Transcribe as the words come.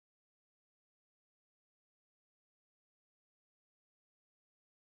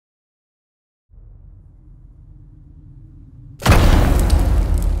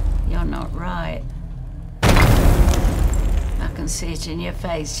see it in your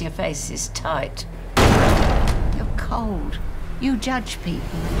face. Your face is tight. You're cold. You judge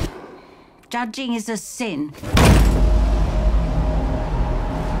people. Judging is a sin.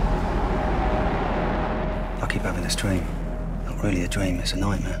 I keep having this dream. Not really a dream, it's a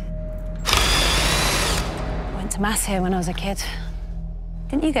nightmare. I went to Mass here when I was a kid.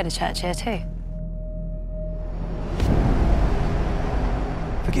 Didn't you go to church here too?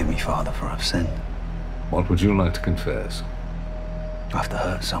 Forgive me, Father, for I've sinned. What would you like to confess? I have to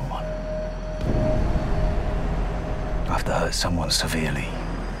hurt someone. I have to hurt someone severely.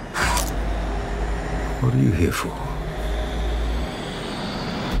 What are you here for?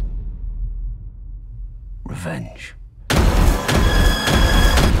 Revenge.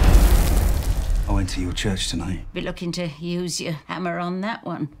 I went to your church tonight. Be looking to use your hammer on that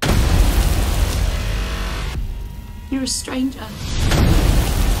one. You're a stranger.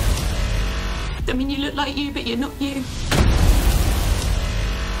 I mean, you look like you, but you're not you.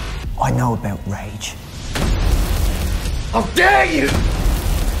 I know about rage. How dare you!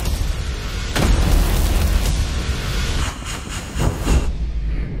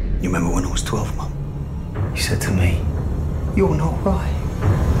 You remember when I was 12, Mum? You said to me, "You're not right."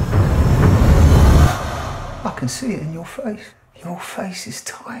 I can see it in your face. Your face is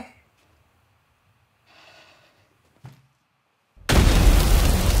tight.